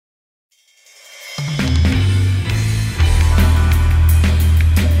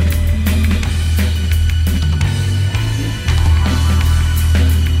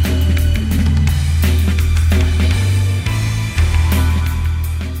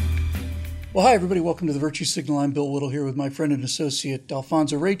Well, hi, everybody. Welcome to the Virtue Signal. I'm Bill Whittle here with my friend and associate,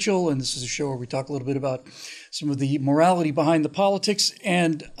 Alfonso Rachel, and this is a show where we talk a little bit about some of the morality behind the politics.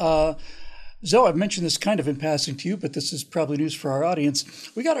 And Zoe, I've mentioned this kind of in passing to you, but this is probably news for our audience.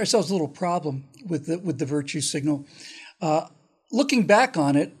 We got ourselves a little problem with the Virtue Signal. Looking back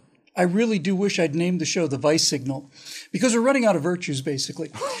on it, I really do wish I'd named the show the Vice Signal, because we're running out of virtues,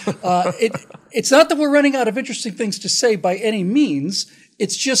 basically. It's not that we're running out of interesting things to say by any means.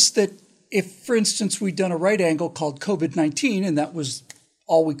 It's just that if, for instance, we'd done a right angle called COVID-19, and that was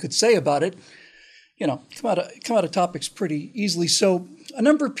all we could say about it, you know, come out of topics pretty easily. So a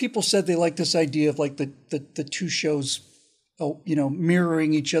number of people said they like this idea of like the two shows,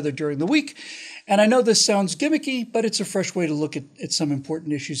 mirroring each other during the week. And I know this sounds gimmicky, but it's a fresh way to look at some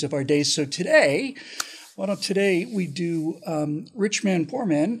important issues of our days. So today we do Rich Man, Poor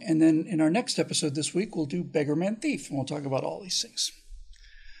Man, and then in our next episode this week, we'll do Beggar Man, Thief, and we'll talk about all these things.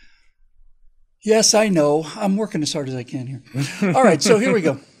 Yes, I know. I'm working as hard as I can here. All right, so here we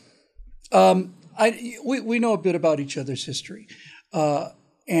go. We know a bit about each other's history.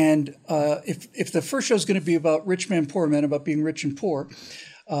 And if the first show is going to be about Rich Man, Poor Man, about being rich and poor,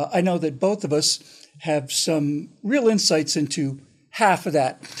 I know that both of us have some real insights into half of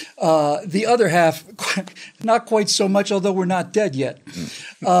that. The other half, not quite so much, although we're not dead yet.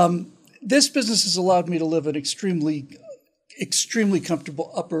 This business has allowed me to live an extremely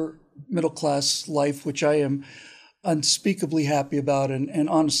comfortable upper middle class life, which I am unspeakably happy about. And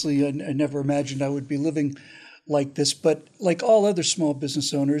honestly, I never imagined I would be living like this. But like all other small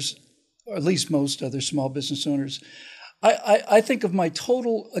business owners, or at least most other small business owners, I think of my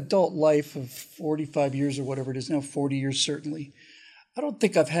total adult life of 45 years or whatever it is now, 40 years certainly. I don't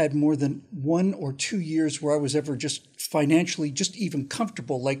think I've had more than 1 or 2 years where I was ever just financially just even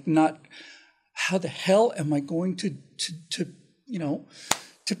comfortable, like not, how the hell am I going to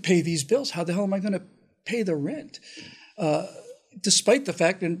pay these bills? How the hell am I going to pay the rent? Despite the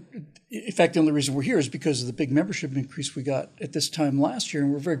fact, and in fact, the only reason we're here is because of the big membership increase we got at this time last year,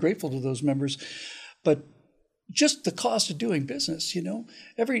 and we're very grateful to those members. But just the cost of doing business, I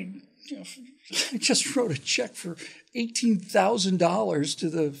just wrote a check for $18,000 to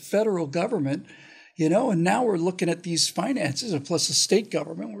the federal government, and now we're looking at these finances, and plus the state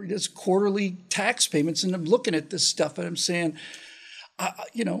government, where it's quarterly tax payments, and I'm looking at this stuff, and I'm saying,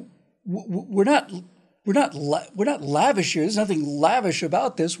 we're not lavish here. There's nothing lavish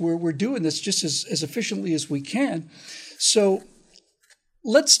about this. We're doing this just as efficiently as we can. So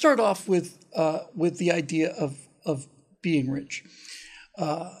let's start off with the idea of being rich.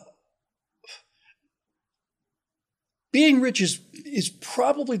 Being rich is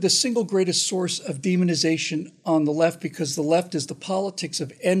probably the single greatest source of demonization on the left, because the left is the politics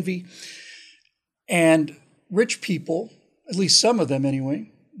of envy, and rich people, at least some of them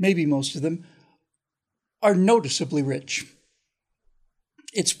anyway, maybe most of them, are noticeably rich.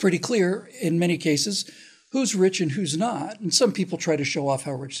 It's pretty clear in many cases who's rich and who's not. And some people try to show off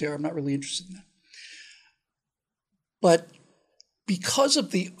how rich they are. I'm not really interested in that. But because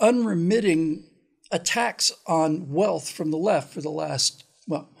of the unremitting attacks on wealth from the left for the last,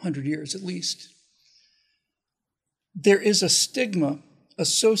 100 years at least, there is a stigma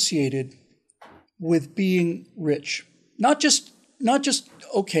associated with being rich. Not just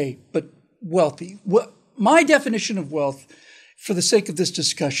okay, but wealthy. My definition of wealth, for the sake of this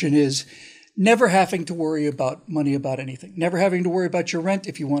discussion, is never having to worry about money about anything. Never having to worry about your rent.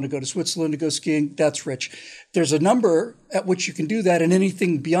 If you want to go to Switzerland to go skiing, that's rich. There's a number at which you can do that, and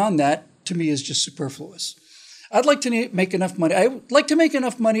anything beyond that, to me, is just superfluous. I'd like to make enough money. I would like to make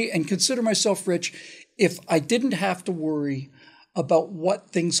enough money and consider myself rich if I didn't have to worry about what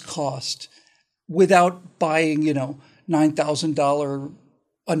things cost without buying, $9,000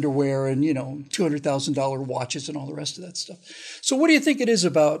 underwear and, $200,000 watches and all the rest of that stuff. So what do you think it is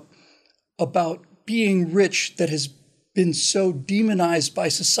about being rich that has been so demonized by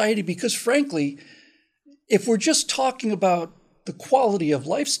society? Because frankly, if we're just talking about the quality of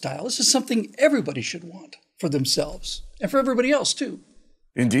lifestyle, this is something everybody should want for themselves and for everybody else too.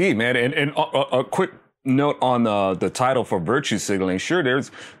 Indeed, man. And a quick note on the title for virtue signaling. Sure,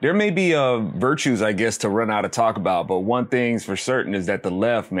 there may be virtues, I guess, to run out of talk about, but one thing's for certain is that the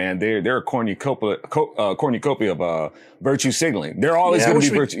left, man, they're a cornucopia of virtue signaling. They're always going to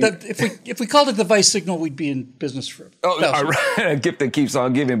be virtue. If we called it the Vice Signal, we'd be in business for a gift that keeps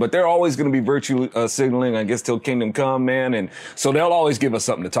on giving. But they're always going to be virtue signaling, I guess, till kingdom come, man. And so they'll always give us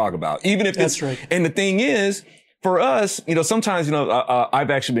something to talk about, even if that's right. And the thing is, for us, sometimes, I've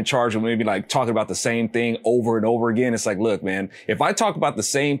actually been charged with maybe like talking about the same thing over and over again. It's like, look, man, if I talk about the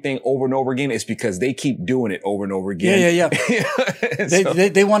same thing over and over again, it's because they keep doing it over and over again. Yeah.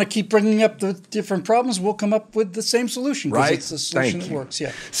 They want to keep bringing up the different problems. We'll come up with the same solution because right? It's the solution that works.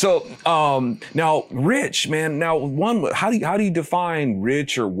 Yeah. So, now rich, man, how do you define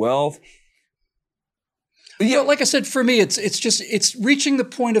rich or wealth? Yeah. Well, like I said, for me, it's reaching the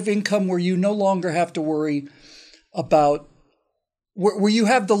point of income where you no longer have to worry about where you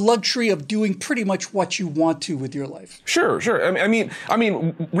have the luxury of doing pretty much what you want to with your life. Sure. I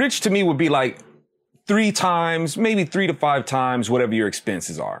mean, rich to me would be like 3 times, maybe 3 to 5 times whatever your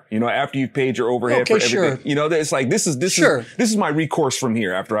expenses are. After you've paid your overhead for everything. Sure. It's like this is my recourse from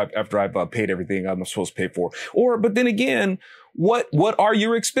here after I've paid everything I'm supposed to pay for. But then again, what are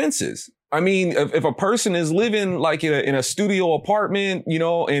your expenses? I mean, if a person is living like in a studio apartment,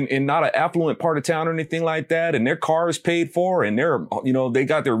 in not an affluent part of town or anything like that, and their car is paid for and they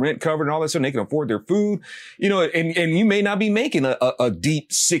got their rent covered and all that stuff, and they can afford their food, and you may not be making a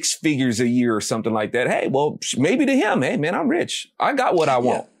deep 6 figures a year or something like that. Hey, well, maybe to him, hey man, I'm rich. I got what I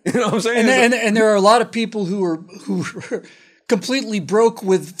want. You know what I'm saying? And there are a lot of people who are completely broke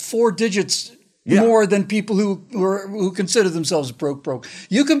with 4 digits. Yeah. More than people who consider themselves broke.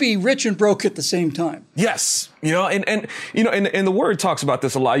 You can be rich and broke at the same time. Yes. And the word talks about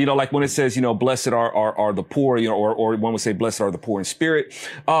this a lot, like when it says, blessed are the poor, or one would say blessed are the poor in spirit.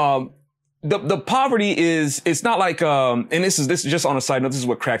 The poverty it's not like, and this is just on a side note. This is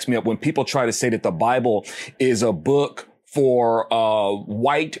what cracks me up when people try to say that the Bible is a book for,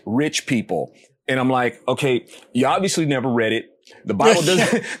 white rich people. And I'm like, okay, you obviously never read it. The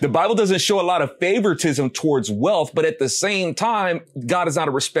Bible doesn't show a lot of favoritism towards wealth, but at the same time, God is not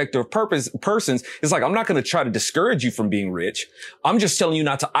a respecter of persons. It's like, I'm not going to try to discourage you from being rich. I'm just telling you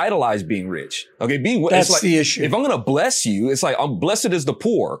not to idolize being rich. Okay. That's the issue. If I'm going to bless you, it's like, I'm blessed as the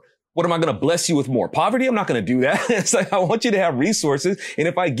poor. What am I going to bless you with more? Poverty? I'm not going to do that. It's like, I want you to have resources. And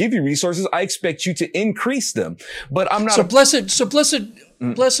if I give you resources, I expect you to increase them. But I'm not.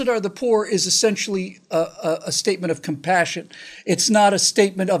 Blessed are the poor is essentially a statement of compassion. It's not a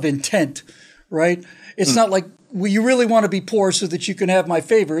statement of intent, right? It's not like, well, you really want to be poor so that you can have my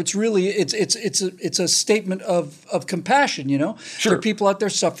favor. It's really it's a statement of compassion, Sure. There are people out there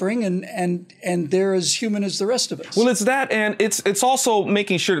suffering and they're as human as the rest of us. Well, it's that, and it's also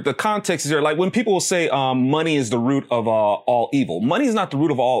making sure that the context is there. Like when people will say money is the root of all evil. Money is not the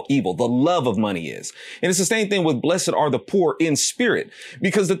root of all evil. The love of money is. And it's the same thing with blessed are the poor in spirit.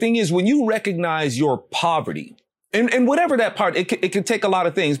 Because the thing is, when you recognize your poverty, and whatever that part, it can take a lot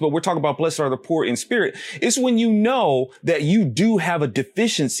of things, but we're talking about blessed are the poor in spirit. It's when you know that you do have a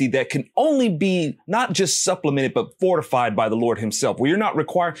deficiency that can only be not just supplemented, but fortified by the Lord himself, where you're not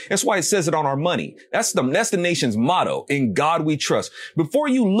required. That's why it says it on our money. That's the nation's motto. In God we trust. Before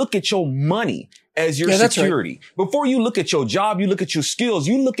you look at your money as your security, right. Before you look at your job, you look at your skills,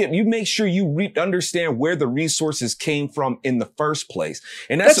 you make sure you understand where the resources came from in the first place.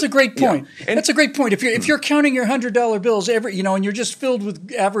 And that's a great point. Yeah. And that's a great point. If you're counting your $100 bills and you're just filled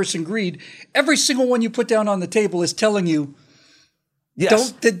with avarice and greed, every single one you put down on the table is telling you,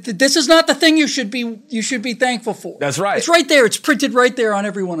 yes, this is not the thing you should be thankful for. That's right. It's right there. It's printed right there on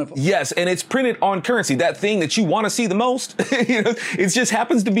every one of them. Yes, and it's printed on currency. That thing that you want to see the most, it just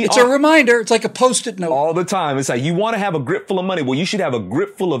happens to be. It's a reminder. It's like a Post-it note all the time. It's like you want to have a grip full of money. Well, you should have a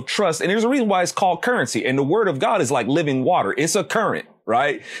grip full of trust. And there's a reason why it's called currency. And the word of God is like living water. It's a current.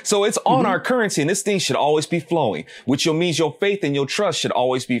 Right? So it's on our currency, and this thing should always be flowing, which means your faith and your trust should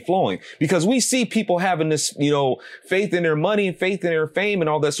always be flowing, because we see people having this, faith in their money, faith in their fame and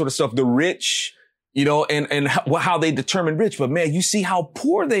all that sort of stuff. The rich, and how they determine rich. But man, you see how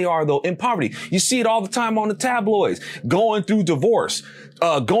poor they are though in poverty. You see it all the time on the tabloids, going through divorce,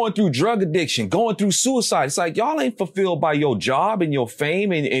 going through drug addiction, going through suicide. It's like, y'all ain't fulfilled by your job and your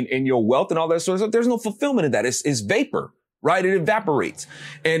fame and your wealth and all that sort of stuff. There's no fulfillment in that. It's vapor. Right? It evaporates.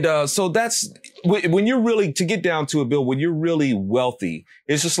 And, so that's when you're really, to get down to it, Bill, when you're really wealthy,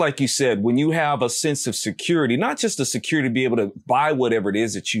 it's just like you said, when you have a sense of security, not just the security to be able to buy whatever it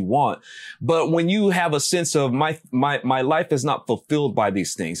is that you want, but when you have a sense of my life is not fulfilled by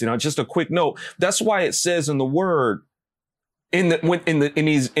these things. Just a quick note. That's why it says in the word, in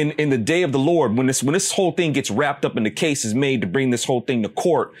the day of the Lord, when this whole thing gets wrapped up and the case is made to bring this whole thing to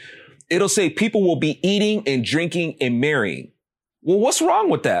court, it'll say people will be eating and drinking and marrying. Well, what's wrong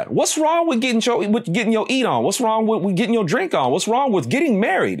with that? What's wrong with getting your eat on? What's wrong with getting your drink on? What's wrong with getting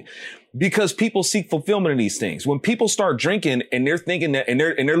married? Because people seek fulfillment in these things. When people start drinking and they're thinking that, and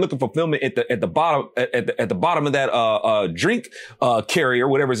they're looking for fulfillment at the bottom of that drink carrier,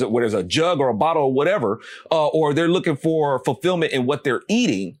 whatever is it, whether it's a jug or a bottle or whatever, or they're looking for fulfillment in what they're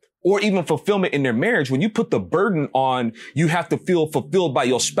eating, or even fulfillment in their marriage. When you put the burden on, you have to feel fulfilled by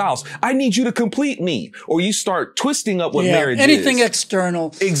your spouse. I need you to complete me. Or you start twisting up what marriage anything is.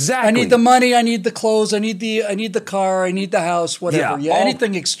 External. Exactly. I need the money. I need the clothes. I need the car. I need the house, whatever.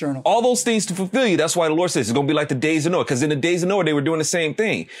 Anything external. All those things to fulfill you. That's why the Lord says it's going to be like the days of Noah. Because in the days of Noah, they were doing the same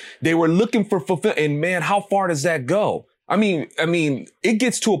thing. They were looking for fulfillment. And man, how far does that go? I mean, it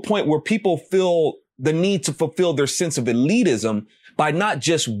gets to a point where people feel the need to fulfill their sense of elitism by not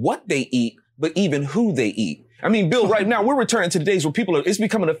just what they eat, but even who they eat. I mean, Bill, right now we're returning to the days where it's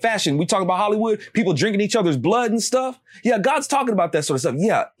becoming a fashion. We talk about Hollywood, people drinking each other's blood and stuff. Yeah, God's talking about that sort of stuff.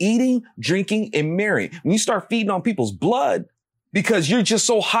 Yeah, eating, drinking, and marrying. When you start feeding on people's blood, because you're just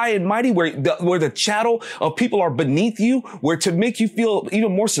so high and mighty where the chattel of people are beneath you, where to make you feel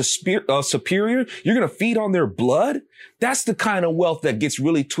even more superior, you're going to feed on their blood. That's the kind of wealth that gets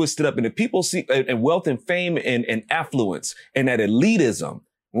really twisted up. And if people see and wealth and fame and affluence and that elitism,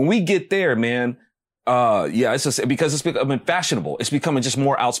 when we get there, man, it's just because it's becoming fashionable. It's becoming just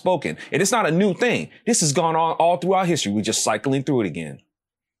more outspoken. And it's not a new thing. This has gone on all throughout history. We're just cycling through it again.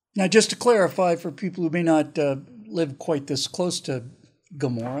 Now, just to clarify for people who may not live quite this close to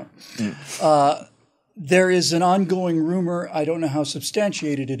Gomorrah, there is an ongoing rumor, I don't know how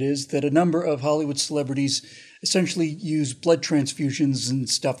substantiated it is, that a number of Hollywood celebrities essentially use blood transfusions and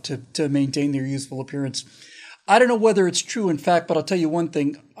stuff to maintain their youthful appearance. I don't know whether it's true in fact, but I'll tell you one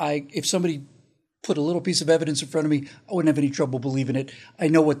thing. If somebody put a little piece of evidence in front of me, I wouldn't have any trouble believing it. I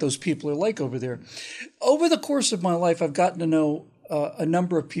know what those people are like over there. Over the course of my life, I've gotten to know a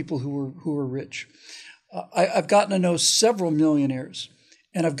number of people who are rich. I've gotten to know several millionaires,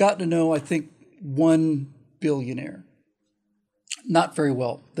 and I've gotten to know, I think, one billionaire. Not very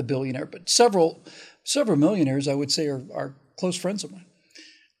well, the billionaire, but several millionaires, I would say, are close friends of mine.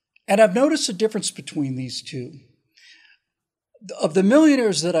 And I've noticed a difference between these two. Of the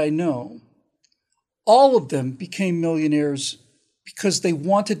millionaires that I know, all of them became millionaires because they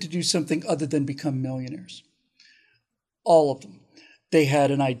wanted to do something other than become millionaires. All of them. They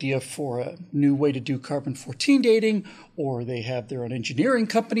had an idea for a new way to do carbon-14 dating, or they have their own engineering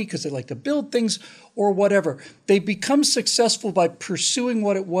company because they like to build things, or whatever. They become successful by pursuing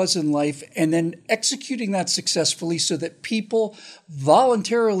what it was in life and then executing that successfully so that people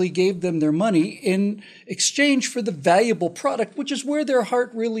voluntarily gave them their money in exchange for the valuable product, which is where their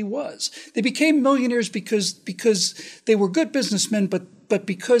heart really was. They became millionaires because they were good businessmen, but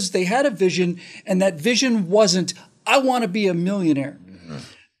because they had a vision, and that vision wasn't, I want to be a millionaire. Mm-hmm.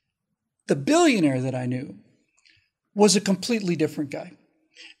 The billionaire that I knew was a completely different guy.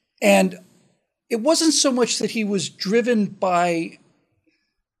 And it wasn't so much that he was driven by,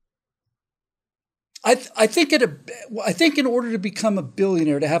 I think in order to become a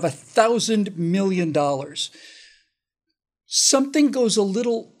billionaire, to have $1,000 million, something goes a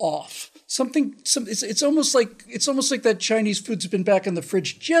little off. It's almost like that Chinese food's been back in the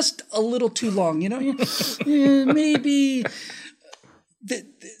fridge just a little too long. You know, maybe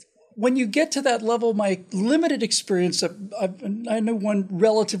when you get to that level, my limited experience, I know one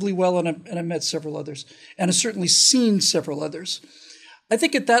relatively well, and I met several others, and I've certainly seen several others. I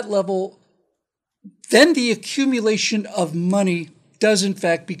think at that level, then the accumulation of money does in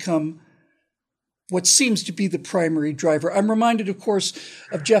fact become what seems to be the primary driver. I'm reminded, of course,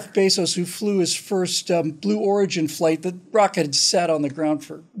 of Jeff Bezos, who flew his first Blue Origin flight. The rocket had sat on the ground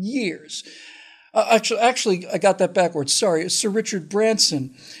for years. Actually, I got that backwards. Sorry. It's Sir Richard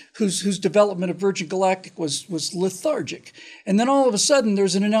Branson, whose development of Virgin Galactic was lethargic. And then all of a sudden,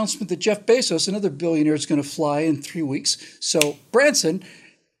 there's an announcement that Jeff Bezos, another billionaire, is going to fly in 3 weeks. So Branson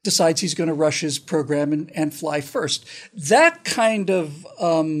decides he's going to rush his program and fly first. That kind of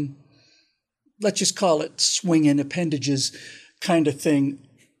let's just call it swinging appendages kind of thing,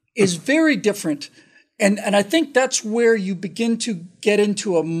 is very different. And I think that's where you begin to get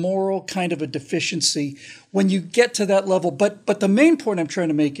into a moral kind of a deficiency when you get to that level. But the main point I'm trying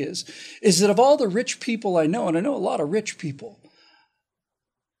to make is that of all the rich people I know, and I know a lot of rich people,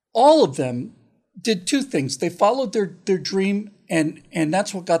 all of them did two things. They followed their dream, and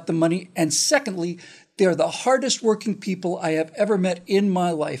that's what got them money. And secondly, they're the hardest working people I have ever met in my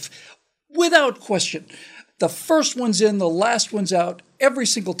life. Without question. The first one's in, the last one's out every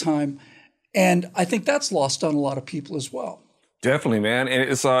single time. And I think that's lost on a lot of people as well. Definitely, man. And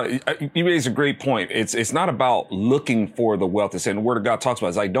it's you raise a great point. It's not about looking for the wealth. And the Word of God talks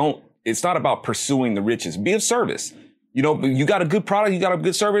about it's not about pursuing the riches. Be of service. You know, you got a good product, you got a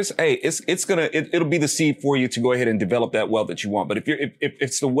good service. Hey, it'll be the seed for you to go ahead and develop that wealth that you want. But if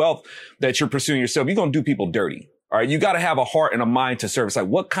it's the wealth that you're pursuing yourself, you're going to do people dirty. All right. You got to have a heart and a mind to service. Like,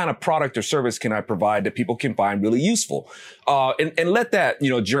 what kind of product or service can I provide that people can find really useful? And let that,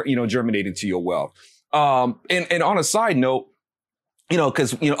 germinate into your wealth. And on a side note,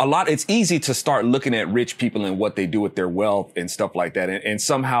 because, it's easy to start looking at rich people and what they do with their wealth and stuff like that. And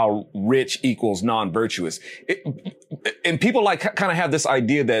somehow rich equals non-virtuous. And people kind of have this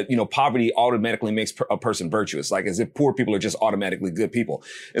idea that, poverty automatically makes a person virtuous, like as if poor people are just automatically good people.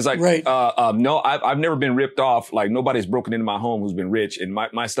 It's like, right. No, I've never been ripped off. Like, nobody's broken into my home who's been rich, and my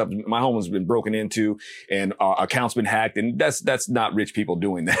home has been broken into, and accounts been hacked. And that's not rich people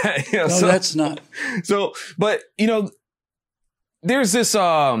doing that. No, that's not. So, but, there's this,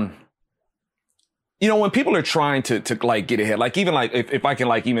 when people are trying to like get ahead, like even like if I can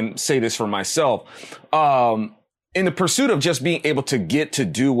like even say this for myself, in the pursuit of just being able to get to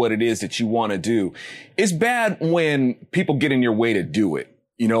do what it is that you want to do, it's bad when people get in your way to do it.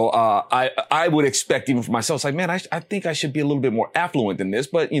 I would expect even for myself, it's like, man, I think I should be a little bit more affluent than this,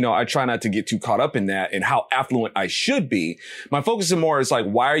 but I try not to get too caught up in that and how affluent I should be. My focus is more is like,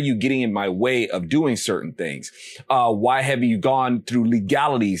 why are you getting in my way of doing certain things? Why have you gone through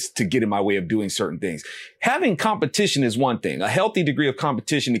legalities to get in my way of doing certain things? Having competition is one thing. A healthy degree of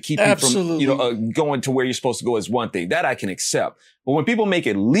competition to keep Absolutely. you from, going to where you're supposed to go is one thing that I can accept. But when people make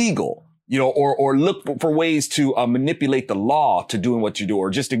it legal, or look for ways to manipulate the law to doing what you do, or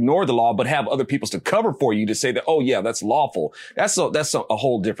just ignore the law, but have other people's to cover for you to say that, oh yeah, that's lawful. That's a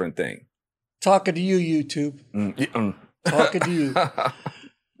whole different thing. Talking to you, YouTube. Talking to you.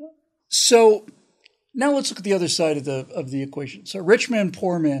 So now let's look at the other side of the equation. So rich man,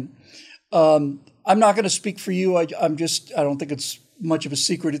 poor man. I'm not going to speak for you. I don't think it's much of a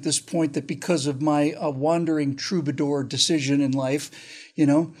secret at this point that because of my wandering troubadour decision in life,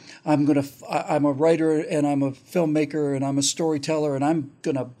 I'm a writer and I'm a filmmaker and I'm a storyteller, and I'm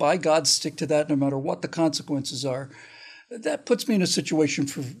going to, by God, stick to that no matter what the consequences are. That puts me in a situation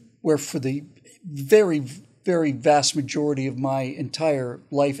where for the very, very vast majority of my entire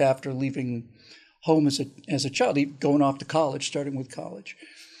life after leaving home as a child, going off to college, starting with college,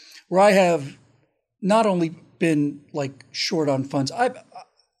 where I have not only been like short on funds.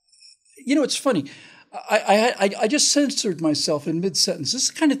 It's funny. I just censored myself in mid-sentence. This is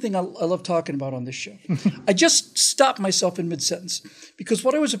the kind of thing I love talking about on this show. I just stopped myself in mid-sentence because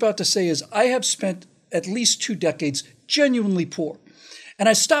what I was about to say is I have spent at least 2 decades genuinely poor. And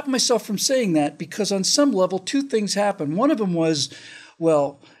I stopped myself from saying that because on some level, 2 things happened. One of them was,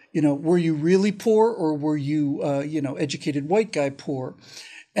 well, were you really poor, or were you, educated white guy poor?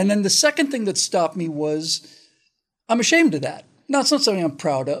 And then the second thing that stopped me was I'm ashamed of that. Now, it's not something I'm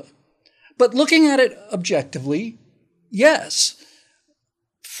proud of. But looking at it objectively, yes.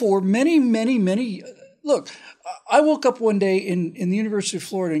 For many, many, many, look, I woke up one day in the University of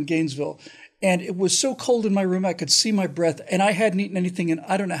Florida in Gainesville, and it was so cold in my room I could see my breath, and I hadn't eaten anything in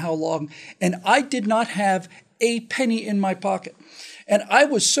I don't know how long, and I did not have a penny in my pocket. And I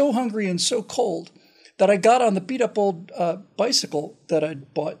was so hungry and so cold that I got on the beat-up old bicycle that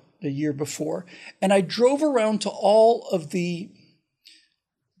I'd bought the year before, and I drove around to all of the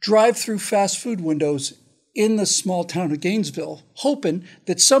drive-through fast food windows in the small town of Gainesville, hoping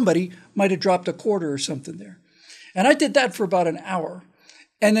that somebody might have dropped a quarter or something there. And I did that for about an hour.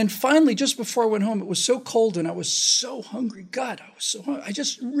 And then finally, just before I went home, it was so cold and I was so hungry. God, I was so hungry.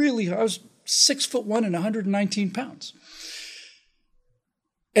 I was 6'1" and 119 pounds.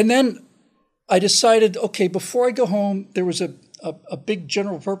 And then I decided, okay, before I go home, there was a big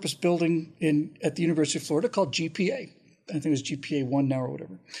general purpose building at the University of Florida called GPA. I think it was GPA 1 now or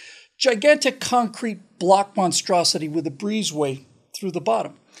whatever. Gigantic concrete block monstrosity with a breezeway through the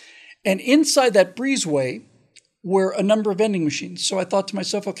bottom. And inside that breezeway were a number of vending machines. So I thought to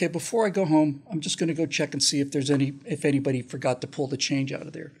myself, okay, before I go home, I'm just going to go check and see if anybody forgot to pull the change out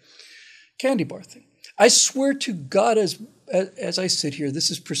of their candy bar thing. I swear to God, as I sit here, this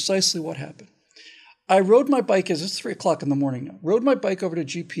is precisely what happened. I rode my bike, as it's 3 o'clock in the morning now, rode my bike over to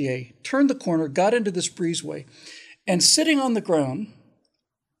GPA, turned the corner, got into this breezeway, and sitting on the ground,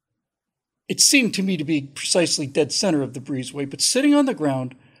 it seemed to me to be precisely dead center of the breezeway, but sitting on the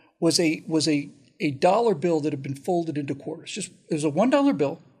ground was a dollar bill that had been folded into quarters. It was a $1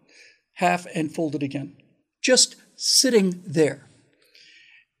 bill, half and folded again, just sitting there.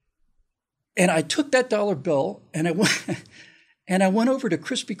 And I took that dollar bill and I went over to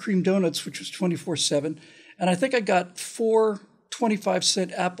Krispy Kreme Donuts, which was 24/7, and I think I got 4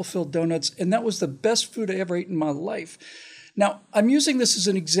 25-cent apple-filled donuts, and that was the best food I ever ate in my life. Now, I'm using this as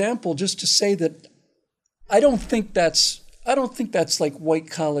an example just to say that I don't think that's like white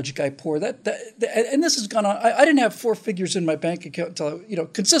college guy poor. And this has gone on. I didn't have four figures in my bank account until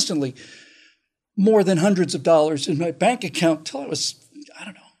consistently more than hundreds of dollars in my bank account until I was,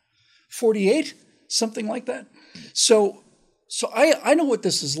 48, something like that. So I know what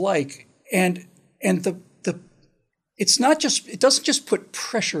this is like, and it's not just, it doesn't just put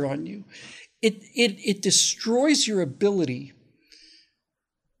pressure on you. It destroys your ability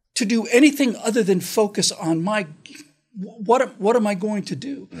to do anything other than focus on what am I going to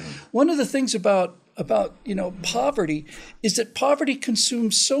do? One of the things about poverty is that poverty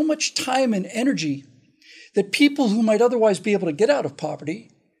consumes so much time and energy that people who might otherwise be able to get out of poverty,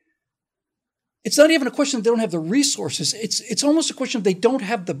 it's not even a question that they don't have the resources. It's almost a question of they don't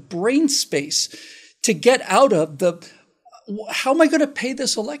have the brain space to get out of how am I going to pay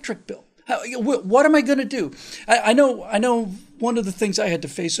this electric bill? What am I going to do? I know one of the things I had to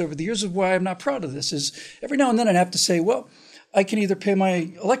face over the years of why I'm not proud of this is every now and then I'd have to say, well, I can either pay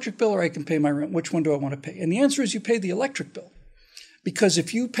my electric bill or I can pay my rent. Which one do I want to pay? And the answer is you pay the electric bill. Because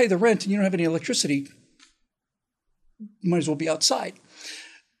if you pay the rent and you don't have any electricity, you might as well be outside.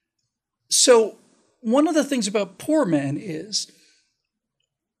 So one of the things about poor man is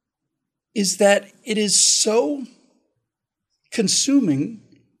that it is so consuming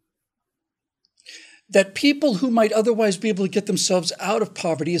that people who might otherwise be able to get themselves out of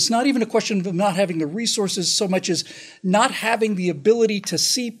poverty, it's not even a question of them not having the resources so much as not having the ability to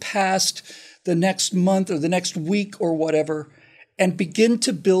see past the next month or the next week or whatever and begin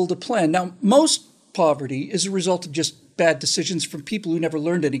to build a plan. Now, most poverty is a result of just bad decisions from people who never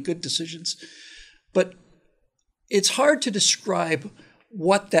learned any good decisions. But it's hard to describe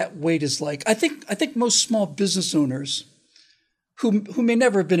what that weight is like. I think most small business owners who may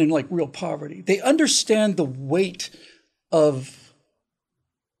never have been in like real poverty, they understand the weight of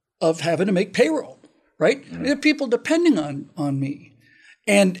having to make payroll, right? Mm-hmm. There are people depending on me.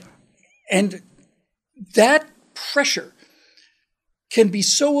 And that pressure can be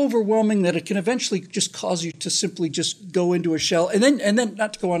so overwhelming that it can eventually just cause you to simply just go into a shell and then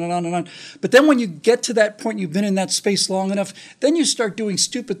not to go on and on and on. But then when you get to that point, you've been in that space long enough, then you start doing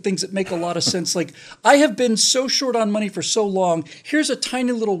stupid things that make a lot of sense. Like, I have been so short on money for so long. Here's a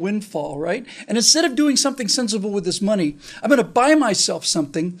tiny little windfall, right? And instead of doing something sensible with this money, I'm going to buy myself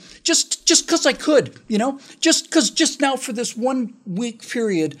something just because I could, just because just now for this 1 week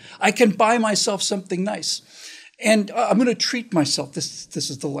period, I can buy myself something nice. And I'm going to treat myself. This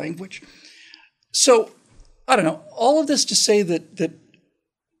is the language. So, I don't know. All of this to say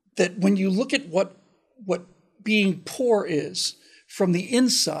that when you look at what being poor is from the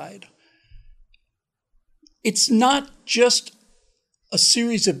inside, it's not just a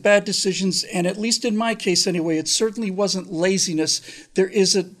series of bad decisions. And at least in my case anyway, it certainly wasn't laziness. There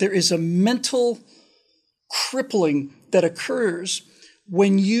is a mental crippling that occurs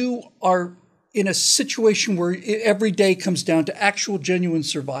when you are in a situation where every day comes down to actual, genuine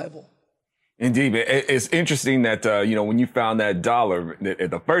survival. Indeed, man. It's interesting that, when you found that dollar,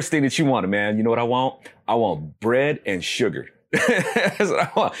 the first thing that you wanted, man, you know what I want? I want bread and sugar. That's what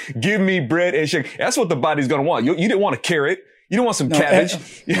I want. Give me bread and sugar. That's what the body's going to want. You didn't want a carrot. You don't want some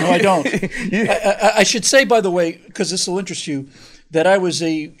cabbage. No, I don't. I should say, by the way, because this will interest you, that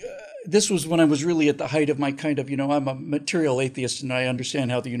this was when I was really at the height of my kind of, I'm a material atheist and I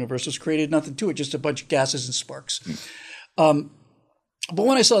understand how the universe was created. Nothing to it, just a bunch of gases and sparks. But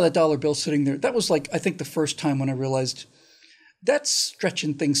when I saw that dollar bill sitting there, that was like, I think the first time when I realized that's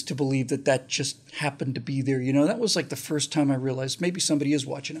stretching things to believe that just happened to be there. That was like the first time I realized maybe somebody is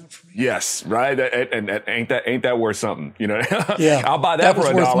watching out for me. Yes, right. And ain't that worth something? Yeah, I'll buy that for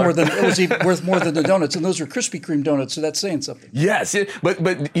 $1. It was even worth more than the donuts, and those were Krispy Kreme donuts, so that's saying something. Yes, but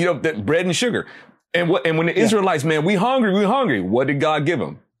that bread and sugar, and when the Israelites, man, we hungry. What did God give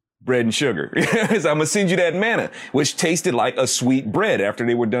them? Bread and sugar. I'm gonna send you that manna, which tasted like a sweet bread after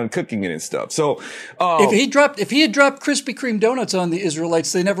they were done cooking it and stuff. So, if he had dropped Krispy Kreme donuts on the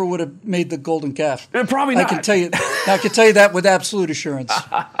Israelites, they never would have made the golden calf. Probably not. I can tell you that with absolute assurance.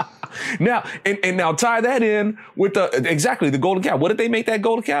 Now, and now tie that in with the golden calf. What did they make that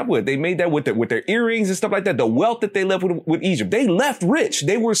golden calf with? They made that with their earrings and stuff like that. The wealth that they left with Egypt. They left rich.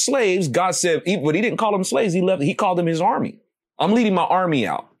 They were slaves. God said, but he didn't call them slaves. He called them his army. I'm leading my army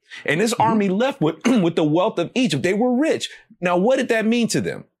out. And this army left with the wealth of Egypt. They were rich. Now, what did that mean to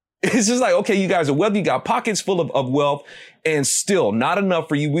them? It's just like, okay, you guys are wealthy. You got pockets full of wealth and still not enough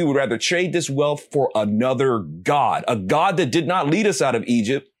for you. We would rather trade this wealth for another God, a God that did not lead us out of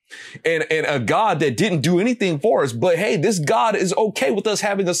Egypt, and a God that didn't do anything for us. But hey, this God is okay with us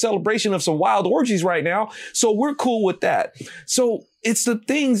having a celebration of some wild orgies right now. So we're cool with that. So it's the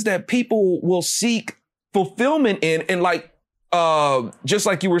things that people will seek fulfillment in. And like, just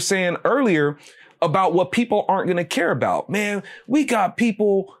like you were saying earlier about what people aren't going to care about. Man, we got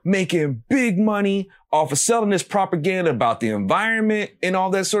people making big money off of selling this propaganda about the environment and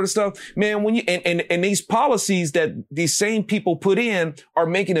all that sort of stuff. Man, when you, and these policies that these same people put in are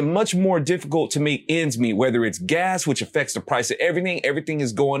making it much more difficult to make ends meet, whether it's gas, which affects the price of everything. Everything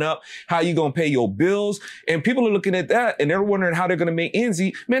is going up. How you going to pay your bills? And people are looking at that and they're wondering how they're going to make ends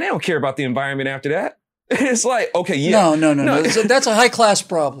meet. Man, they don't care about the environment after that. It's like, okay, yeah. No. That's a high class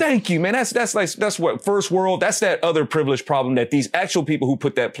problem. Thank you, man. That's what first world, that's that other privileged problem that these actual people who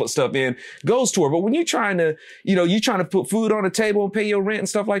put that stuff in goes toward. But when you're trying to, you're trying to put food on the table and pay your rent and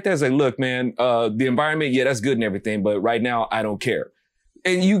stuff like that, it's like, look, man, the environment, yeah, that's good and everything, but right now I don't care.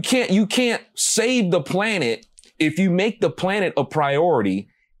 And you can't save the planet if you make the planet a priority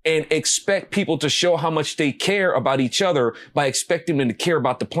and expect people to show how much they care about each other by expecting them to care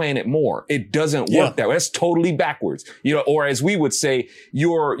about the planet more. It doesn't work that way. That's totally backwards. Or as we would say,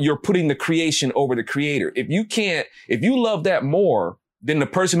 you're putting the creation over the creator. If you love that more than the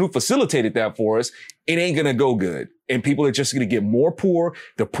person who facilitated that for us, it ain't going to go good. And people are just going to get more poor.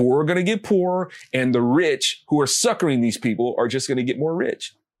 The poor are going to get poorer, and the rich who are succouring these people are just going to get more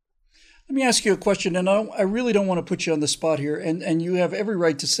rich. Let me ask you a question, and I really don't want to put you on the spot here, and you have every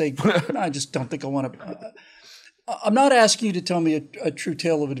right to say, no, I just don't think I want to. I'm not asking you to tell me a true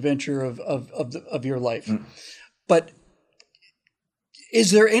tale of adventure of your life, but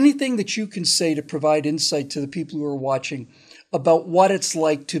is there anything that you can say to provide insight to the people who are watching about what it's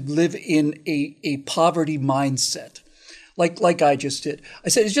like to live in a poverty mindset? Like I just did. I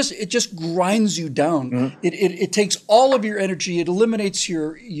said it just grinds you down. Mm-hmm. It takes all of your energy. It eliminates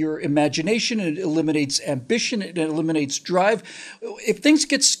your imagination. It eliminates ambition. It eliminates drive. If things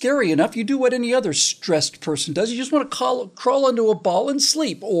get scary enough, you do what any other stressed person does. You just want to crawl into a ball and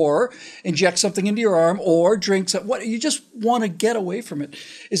sleep, or inject something into your arm, or drink some. What you just want to get away from it.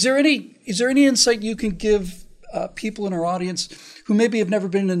 Is there any insight you can give people in our audience who maybe have never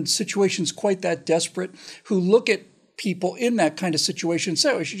been in situations quite that desperate, who look at people in that kind of situation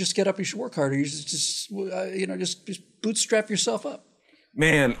say, oh, you should just get up, you should work harder, you should just bootstrap yourself up?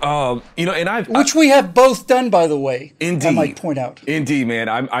 Man, and which we have both done, by the way. Indeed, I might point out. Indeed, man.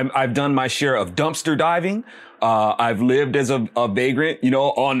 I've done my share of dumpster diving. I've lived as a vagrant,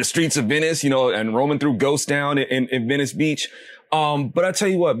 on the streets of Venice, and roaming through Ghost Town in Venice Beach. But I tell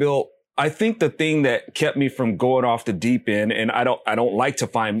you what, Bill, I think the thing that kept me from going off the deep end, and I don't like to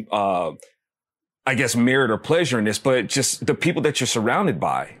find, I guess, merit or pleasure in this, but just the people that you're surrounded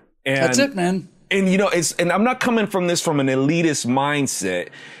by. And that's it, man. And, and I'm not coming from this from an elitist mindset.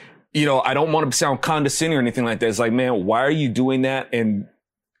 I don't want to sound condescending or anything like that. It's like, man, why are you doing that? And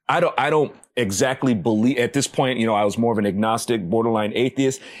I don't exactly believe at this point, I was more of an agnostic, borderline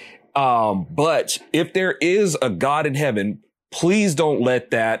atheist. But if there is a God in heaven, please don't let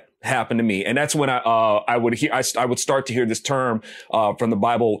that happen to me. And that's when I would start to hear this term from the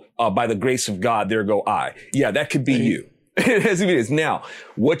Bible, by the grace of God, there go I. Yeah, that could be you. As it is. Now,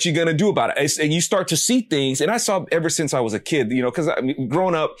 what you gonna do about it? And you start to see things, and I saw ever since I was a kid, because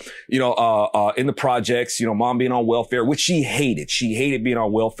growing up, in the projects, mom being on welfare, which she hated. She hated being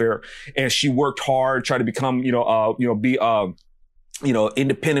on welfare, and she worked hard, tried to become, be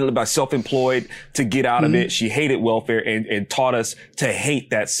independently by self-employed to get out of it. She hated welfare and taught us to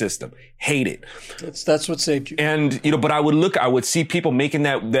hate that system. Hate it. That's what saved you. And, but I would see people making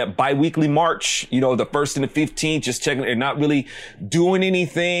that biweekly march, the 1st and the 15th, just checking and not really doing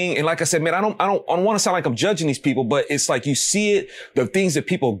anything. And like I said, man, I don't want to sound like I'm judging these people, but it's like you see it, the things that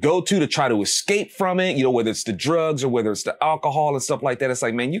people go to try to escape from it, whether it's the drugs or whether it's the alcohol and stuff like that. It's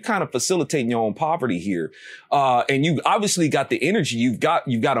like, man, you kind of facilitating your own poverty here. And you obviously got the energy. You've got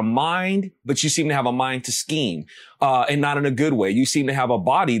a mind, but you seem to have a mind to scheme. And not in a good way. You seem to have a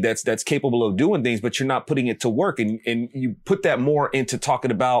body that's capable of doing things, but you're not putting it to work. And you put that more into talking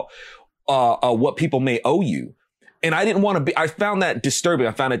about, what people may owe you. And I found that disturbing.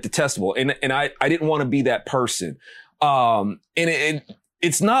 I found it detestable. And I didn't want to be that person.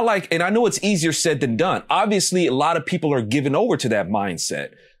 It's not like, and I know it's easier said than done. Obviously, a lot of people are given over to that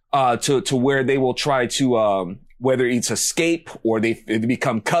mindset, to where they will try to, whether it's escape or they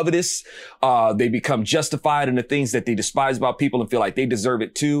become covetous, they become justified in the things that they despise about people and feel like they deserve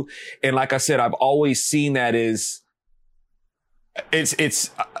it too. And like I said, I've always seen that as it's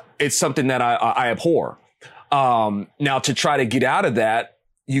something that I abhor. Now to try to get out of that,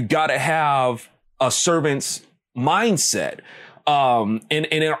 you got to have a servant's mindset. And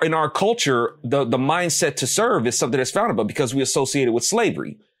in our culture, the mindset to serve is something that's frowned upon because we associate it with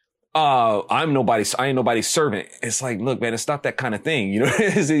slavery. I ain't nobody's servant. It's like, look, man, it's not that kind of thing. You know,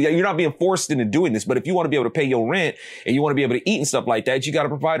 you're not being forced into doing this. But if you want to be able to pay your rent and you want to be able to eat and stuff like that, you got to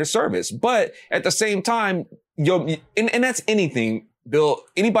provide a service. But at the same time, and that's anything, Bill,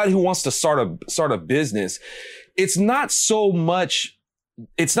 anybody who wants to start a business, it's not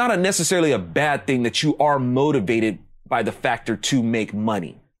necessarily a bad thing that you are motivated by the factor to make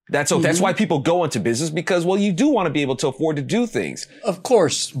money. That's why people go into business because, well, you do want to be able to afford to do things. Of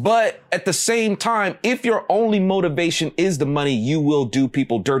course. But at the same time, if your only motivation is the money, you will do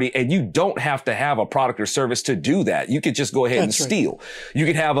people dirty, and you don't have to have a product or service to do that. You could just go ahead and steal. You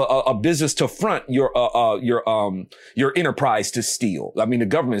could have a business to front your enterprise to steal. I mean, the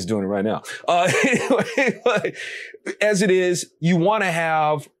government is doing it right now. As it is, you want to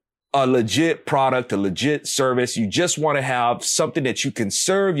have a legit product, a legit service. You just want to have something that you can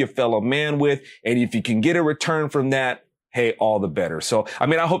serve your fellow man with. And if you can get a return from that, hey, all the better. So, I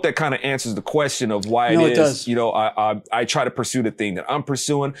mean, I hope that kind of answers the question of why it is, you know, I try to pursue the thing that I'm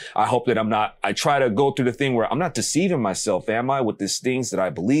pursuing. I hope that I try to go through the thing where I'm not deceiving myself, am I, with these things that I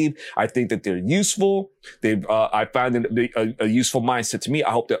believe. I think that they're useful. I find them a useful mindset to me.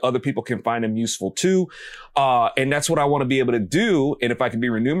 I hope that other people can find them useful too. And that's what I want to be able to do. And if I can be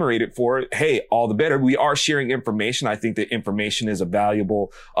remunerated for it, hey, all the better. We are sharing information. I think that information is a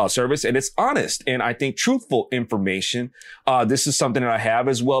valuable service, and it's honest. And I think truthful information. This is something that I have,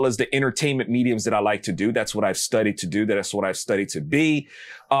 as well as the entertainment mediums that I like to do. That's what I've studied to do. That's what I've studied to be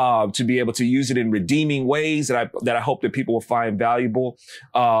able to use it in redeeming ways that I hope that people will find valuable.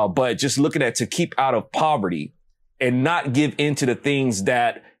 But just looking at to keep out of poverty and not give into the things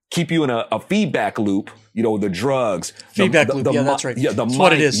that keep you in a feedback loop. You know, the drugs. Feedback loop. Yeah, that's right. Yeah, that's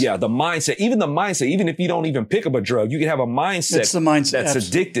what it is. Yeah, the mindset. Even if you don't even pick up a drug, you can have a mindset. It's the mindset that's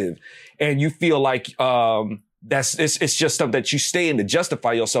addictive. And you feel like, it's just something that you stay in to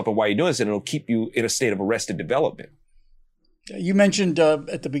justify yourself and why you're doing this, and it'll keep you in a state of arrested development. You mentioned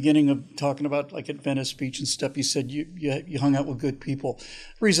at the beginning of talking about like at Venice Beach and stuff, you said you hung out with good people.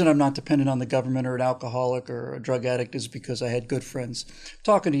 The reason I'm not dependent on the government or an alcoholic or a drug addict is because I had good friends.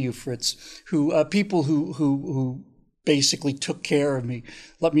 Talking to you, Fritz, people who basically took care of me,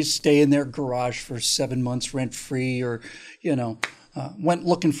 let me stay in their garage for 7 months rent free, or, you know, went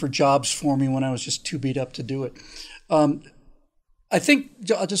looking for jobs for me when I was just too beat up to do it. I think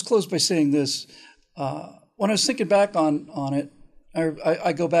I'll just close by saying this. When I was thinking back on it,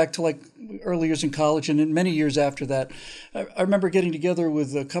 I go back to like early years in college, and in many years after that, I remember getting together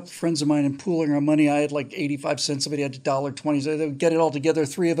with a couple of friends of mine and pooling our money. I had like 85 cents. Somebody had $1.20. So they would get it all together,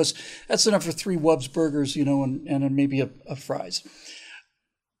 three of us. That's enough for 3 Wubs burgers, you know, and maybe a fries.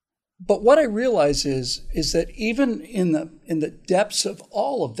 But what I realize is that even in the depths of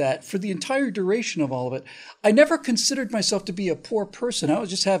all of that, for the entire duration of all of it, I never considered myself to be a poor person. I was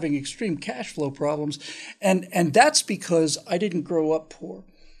just having extreme cash flow problems. And that's because I didn't grow up poor.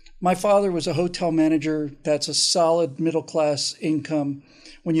 My father was a hotel manager. That's a solid middle class income.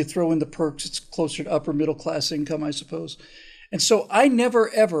 When you throw in the perks, it's closer to upper middle class income, I suppose. And so I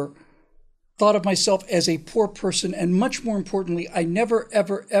never, ever thought of myself as a poor person, and much more importantly, I never,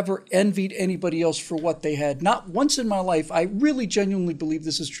 ever, ever envied anybody else for what they had. Not once in my life, I really genuinely believe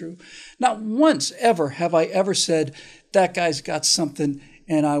this is true. Not once ever have I ever said, that guy's got something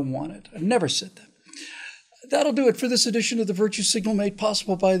and I want it. I've never said that. That'll do it for this edition of the Virtue Signal, made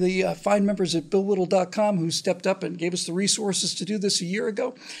possible by the fine members at BillWhittle.com, who stepped up and gave us the resources to do this a year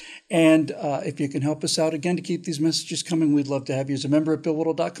ago. And if you can help us out again to keep these messages coming, we'd love to have you as a member at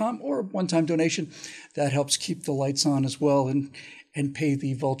BillWhittle.com, or a one-time donation. That helps keep the lights on as well, and pay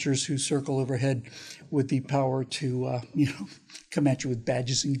the vultures who circle overhead with the power to come at you with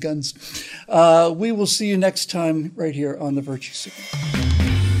badges and guns. We will see you next time right here on the Virtue Signal.